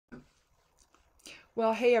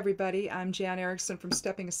Well, hey everybody, I'm Jan Erickson from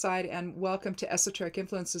Stepping Aside, and welcome to Esoteric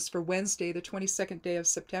Influences for Wednesday, the 22nd day of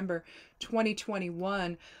September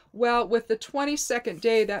 2021. Well, with the 22nd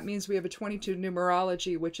day, that means we have a 22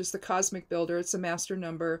 numerology, which is the cosmic builder. It's a master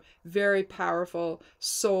number, very powerful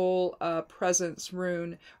soul presence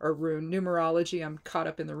rune numerology. I'm caught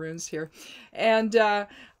up in the runes here. And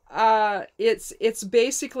it's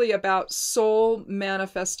basically about soul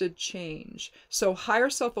manifested change. So higher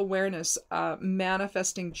self-awareness,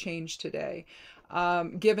 manifesting change today.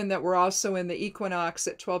 Given that we're also in the equinox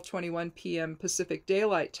at 12:21 p.m. Pacific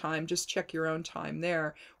Daylight Time, just check your own time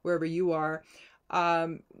there, wherever you are.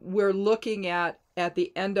 We're looking at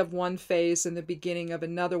the end of one phase and the beginning of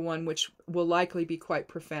another one, which will likely be quite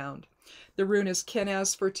profound. The rune is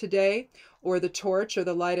Kenaz for today, or the torch, or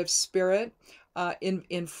the light of spirit. In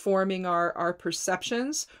informing our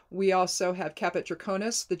perceptions. We also have Caput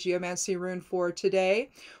Draconis, the geomancy rune for today,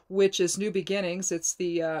 which is new beginnings. It's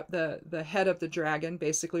the head of the dragon,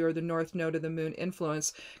 basically, or the north node of the moon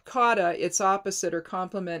influence. Kata, its opposite or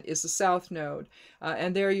complement, is the south node,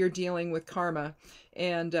 and there you're dealing with karma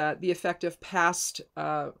and the effect of past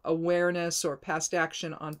awareness or past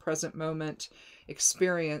action on present moment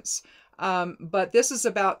experience. But this is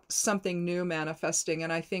about something new manifesting,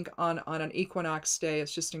 and I think on an equinox day,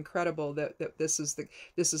 it's just incredible that this is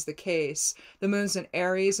the case. The moon's in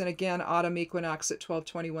Aries, and again, autumn equinox at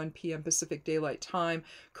 12:21 p.m. Pacific Daylight Time.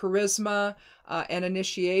 Charisma and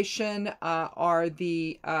initiation are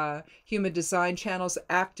the human design channels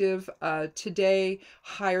active today.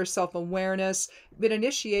 Higher self-awareness, but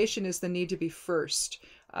initiation is the need to be first.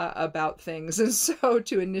 About things, and so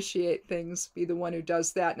to initiate things, be the one who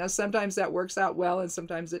does that. Now sometimes that works out well and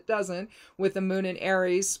sometimes it doesn't. With the moon in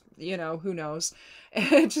Aries, who knows.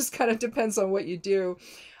 It just kind of depends on what you do.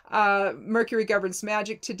 Mercury governs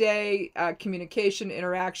magic today, communication,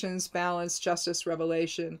 interactions, balance, justice,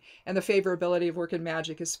 revelation, and the favorability of work and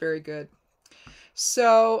magic is very good.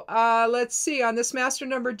 So let's see, on this master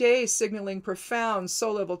number day, signaling profound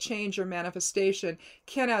soul level change or manifestation,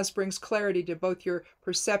 Kenaz brings clarity to both your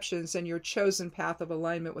perceptions and your chosen path of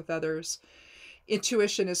alignment with others.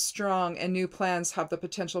 Intuition is strong and new plans have the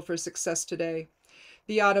potential for success today.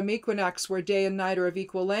 The autumn equinox, where day and night are of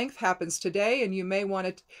equal length, happens today, and you may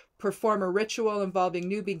want to perform a ritual involving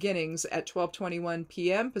new beginnings at 12:21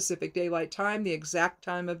 p.m. Pacific Daylight Time, the exact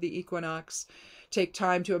time of the equinox. Take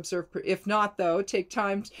time to observe, if not though, take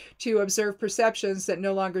time to observe perceptions that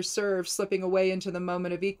no longer serve, slipping away into the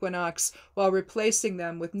moment of equinox while replacing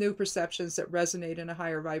them with new perceptions that resonate in a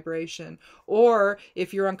higher vibration. Or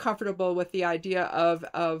if you're uncomfortable with the idea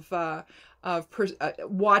of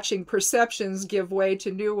watching perceptions give way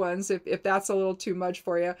to new ones, if that's a little too much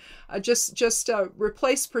for you, just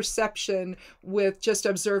replace perception with just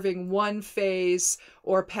observing one phase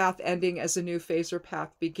or path ending as a new phase or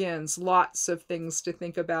path begins. Lots of things to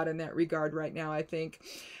think about in that regard right now, I think.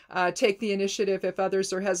 Take the initiative if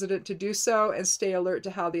others are hesitant to do so, and stay alert to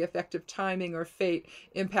how the effective timing or fate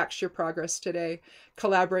impacts your progress today.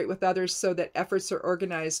 Collaborate with others so that efforts are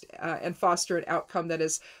organized and foster an outcome that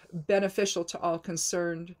is beneficial to all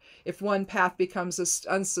concerned. If one path becomes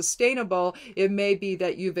unsustainable, it may be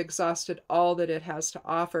that you've exhausted all that it has to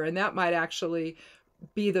offer, and that might actually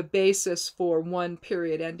be the basis for one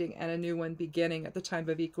period ending and a new one beginning at the time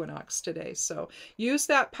of equinox today. So use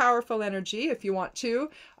that powerful energy if you want to.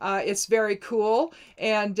 It's very cool.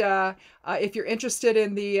 And if you're interested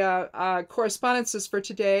in the correspondences for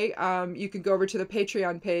today, you can go over to the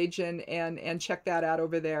Patreon page and check that out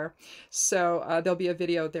over there. So there'll be a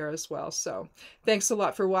video there as well. So thanks a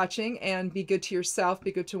lot for watching, and be good to yourself,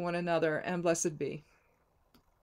 be good to one another, and blessed be.